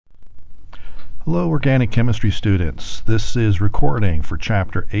Hello organic chemistry students. This is recording for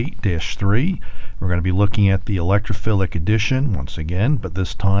chapter 8-3. We're going to be looking at the electrophilic addition once again, but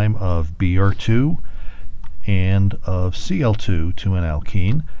this time of Br2 and of Cl2 to an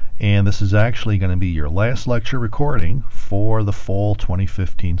alkene. And this is actually going to be your last lecture recording for the fall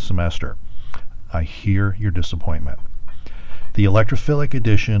 2015 semester. I hear your disappointment. The electrophilic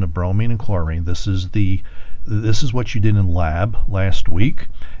addition of bromine and chlorine, this is what you did in lab last week.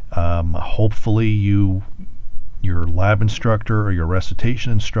 Hopefully your lab instructor or your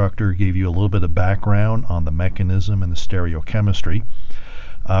recitation instructor gave you a little bit of background on the mechanism and the stereochemistry.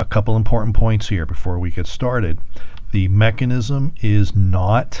 A couple important points here before we get started. The mechanism is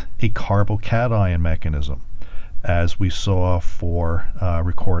not a carbocation mechanism, as we saw for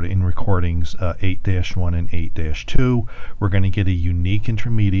recordings 8-1 and 8-2. We're going to get a unique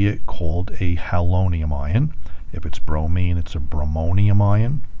intermediate called a halonium ion. If it's bromine, it's a bromonium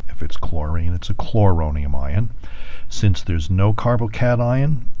ion. If it's chlorine, it's a chloronium ion. Since there's no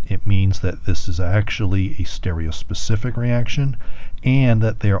carbocation, it means that this is actually a stereospecific reaction and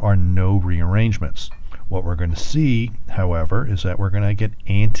that there are no rearrangements. What we're going to see, however, is that we're going to get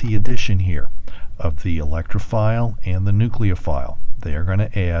anti-addition here of the electrophile and the nucleophile. They are going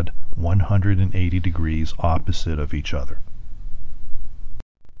to add 180 degrees opposite of each other.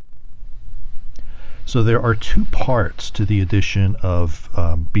 So there are two parts to the addition of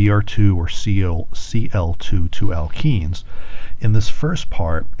Br2 or Cl2 to alkenes. In this first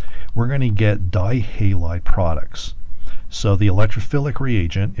part, we're going to get dihalide products. So the electrophilic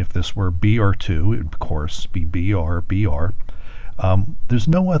reagent, if this were Br2, it would of course be Br. There's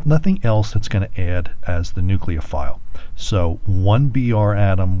nothing else that's going to add as the nucleophile. So one Br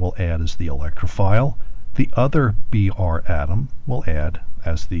atom will add as the electrophile. The other Br atom will add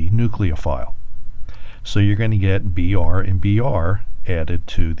as the nucleophile. So you're going to get Br and Br added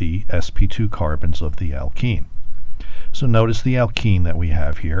to the sp2 carbons of the alkene. So notice the alkene that we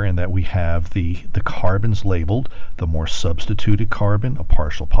have here, and that we have the carbons labeled. The more substituted carbon, a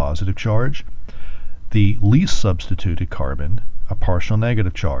partial positive charge. The least substituted carbon, a partial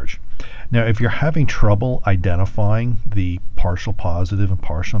negative charge. Now if you're having trouble identifying the partial positive and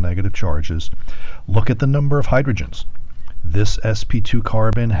partial negative charges, look at the number of hydrogens. This sp2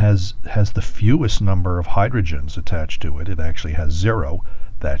 carbon has the fewest number of hydrogens attached to it. It actually has 0.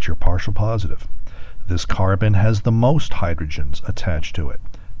 That's your partial positive. This carbon has the most hydrogens attached to it.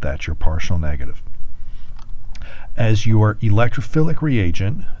 That's your partial negative. As your electrophilic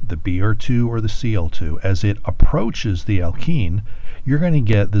reagent, the Br2 or the Cl2, as it approaches the alkene, you're going to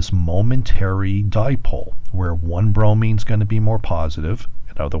get this momentary dipole where one bromine is going to be more positive,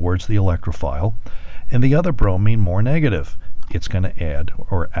 in other words the electrophile, and the other bromine more negative. It's going to add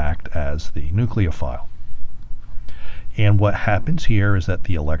or act as the nucleophile. And what happens here is that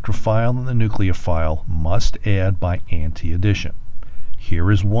the electrophile and the nucleophile must add by anti-addition. Here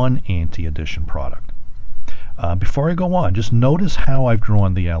is one anti-addition product. Before I go on, just notice how I've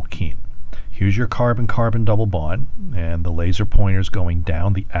drawn the alkene. Here's your carbon-carbon double bond, and the laser pointer is going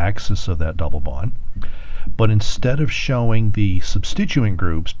down the axis of that double bond. But instead of showing the substituent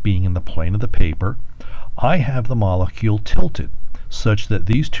groups being in the plane of the paper, I have the molecule tilted such that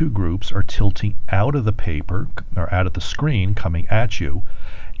these two groups are tilting out of the paper or out of the screen coming at you,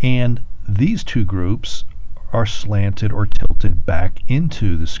 and these two groups are slanted or tilted back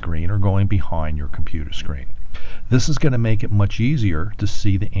into the screen or going behind your computer screen. This is going to make it much easier to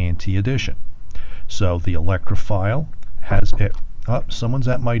see the anti-addition. So the electrophile has it. Oh, someone's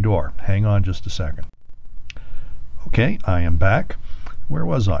at my door. Hang on just a second. Okay, I am back. Where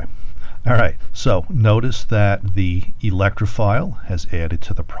was I? Alright, so notice that the electrophile has added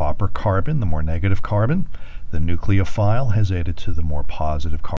to the proper carbon, the more negative carbon. The nucleophile has added to the more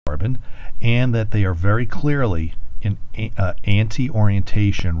positive carbon, and that they are very clearly in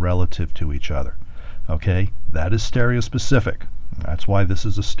anti-orientation relative to each other. Okay, that is stereospecific. That's why this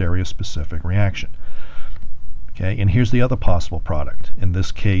is a stereospecific reaction. Okay, and here's the other possible product. In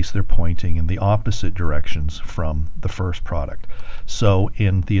this case, they're pointing in the opposite directions from the first product. So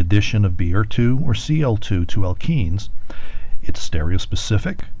in the addition of Br2 or Cl2 to alkenes, it's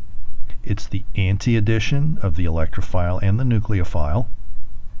stereospecific. It's the anti-addition of the electrophile and the nucleophile,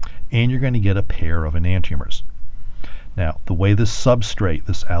 and you're going to get a pair of enantiomers. Now, the way this substrate,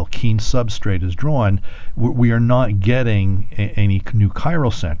 this alkene substrate is drawn, we are not getting any new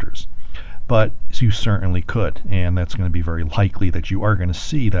chiral centers. But you certainly could, and that's going to be very likely that you are going to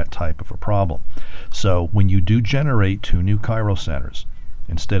see that type of a problem. So when you do generate two new chiral centers,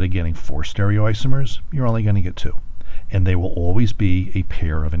 instead of getting 4 stereoisomers, you're only going to get 2. And they will always be a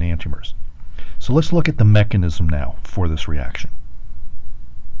pair of enantiomers. So let's look at the mechanism now for this reaction.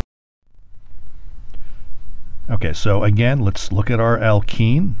 Okay, so again, let's look at our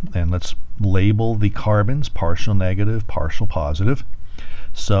alkene and let's label the carbons partial negative, partial positive.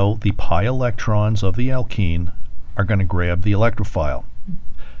 So the pi electrons of the alkene are going to grab the electrophile.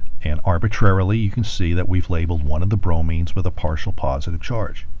 And arbitrarily, you can see that we've labeled one of the bromines with a partial positive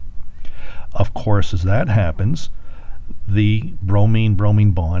charge. Of course, as that happens, the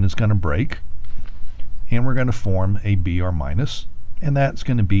bromine-bromine bond is going to break, and we're going to form a Br-, and that's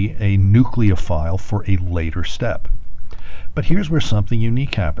going to be a nucleophile for a later step. But here's where something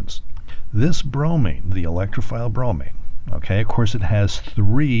unique happens. This bromine, the electrophile bromine, okay, of course it has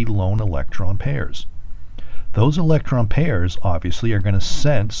 3 lone electron pairs. Those electron pairs obviously are going to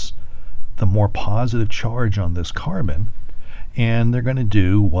sense the more positive charge on this carbon, and they're going to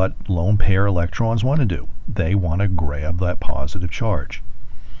do what lone pair electrons want to do. They want to grab that positive charge.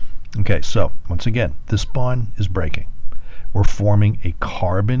 Okay, so once again, this bond is breaking. We're forming a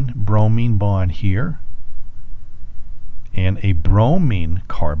carbon-bromine bond here and a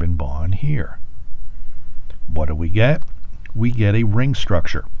bromine-carbon bond here. What do we get? We get a ring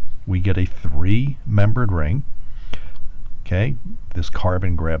structure. We get a 3-membered ring. Okay, this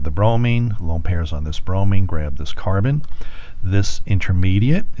carbon grabbed the bromine, lone pairs on this bromine grab this carbon. This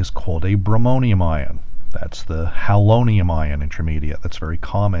intermediate is called a bromonium ion. That's the halonium ion intermediate. That's very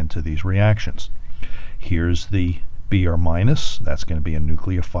common to these reactions. Here's the Br-, that's going to be a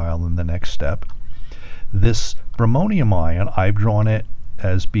nucleophile in the next step. This bromonium ion, I've drawn it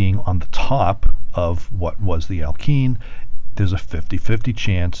as being on the top of what was the alkene. There's a 50-50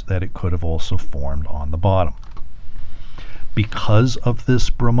 chance that it could have also formed on the bottom. Because of this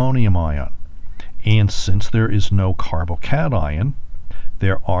bromonium ion, and since there is no carbocation,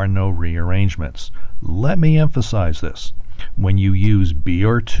 there are no rearrangements. Let me emphasize this. When you use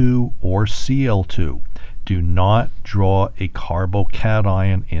Br2 or Cl2, do not draw a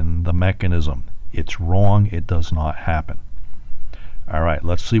carbocation in the mechanism. It's wrong. It does not happen. All right,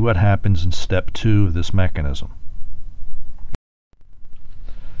 let's see what happens in step 2 of this mechanism.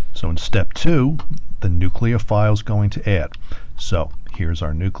 So in step 2, the nucleophile is going to add. So here's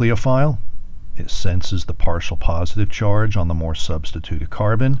our nucleophile. It senses the partial positive charge on the more substituted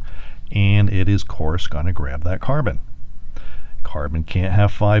carbon, and it is, of course, going to grab that carbon. Carbon can't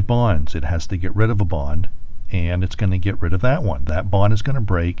have 5 bonds. It has to get rid of a bond, and it's going to get rid of that one. That bond is going to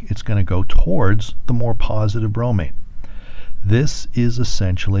break. It's going to go towards the more positive bromine. This is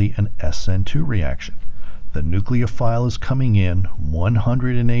essentially an SN2 reaction. The nucleophile is coming in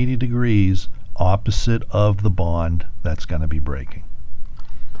 180 degrees opposite of the bond that's going to be breaking.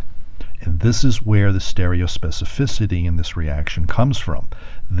 And this is where the stereospecificity in this reaction comes from.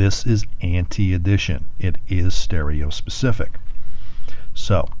 This is anti-addition. It is stereospecific.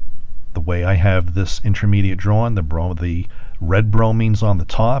 So the way I have this intermediate drawn, the red bromine's on the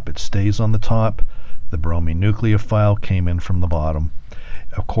top. It stays on the top. The bromine nucleophile came in from the bottom.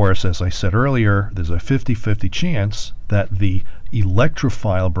 Of course, as I said earlier, there's a 50-50 chance that the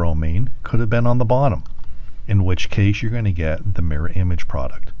electrophile bromine could have been on the bottom, in which case you're going to get the mirror image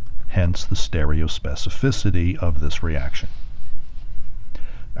product, hence the stereospecificity of this reaction.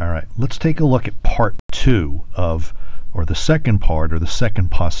 All right, let's take a look at part 2 of, or the second part, or the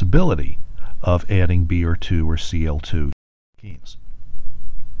second possibility of adding Br2 or Cl2 alkenes.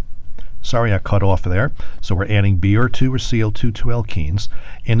 Sorry, I cut off there. So we're adding Br2 or Cl2 to alkenes,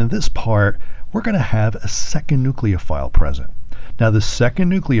 and in this part we're going to have a second nucleophile present. Now the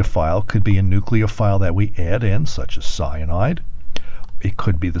second nucleophile could be a nucleophile that we add in, such as cyanide. It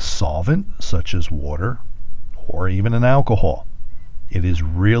could be the solvent, such as water, or even an alcohol. It is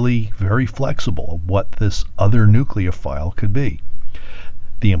really very flexible of what this other nucleophile could be.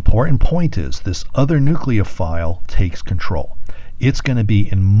 The important point is this other nucleophile takes control. It's going to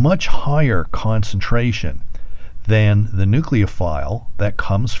be in much higher concentration than the nucleophile that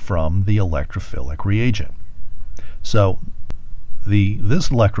comes from the electrophilic reagent. So this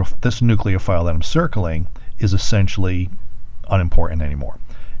nucleophile that I'm circling is essentially unimportant anymore.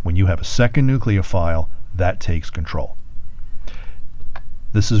 When you have a second nucleophile, that takes control.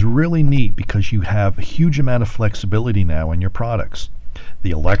 This is really neat because you have a huge amount of flexibility now in your products.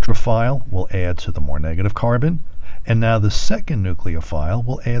 The electrophile will add to the more negative carbon, and now the second nucleophile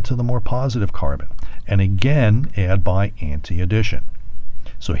will add to the more positive carbon, and again add by anti-addition.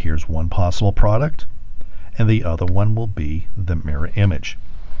 So here's one possible product, and the other one will be the mirror image.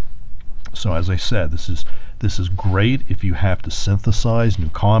 So as I said, this is great if you have to synthesize new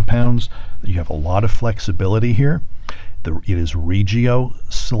compounds. You have a lot of flexibility here. It is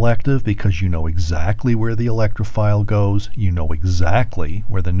regio-selective because you know exactly where the electrophile goes, you know exactly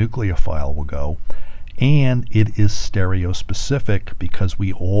where the nucleophile will go, and it is stereospecific because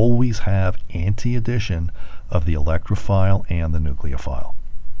we always have anti-addition of the electrophile and the nucleophile.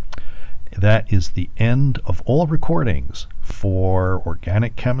 That is the end of all recordings for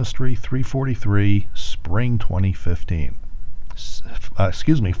Organic Chemistry 343 Spring 2015.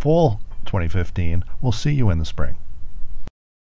 Fall 2015. We'll see you in the spring.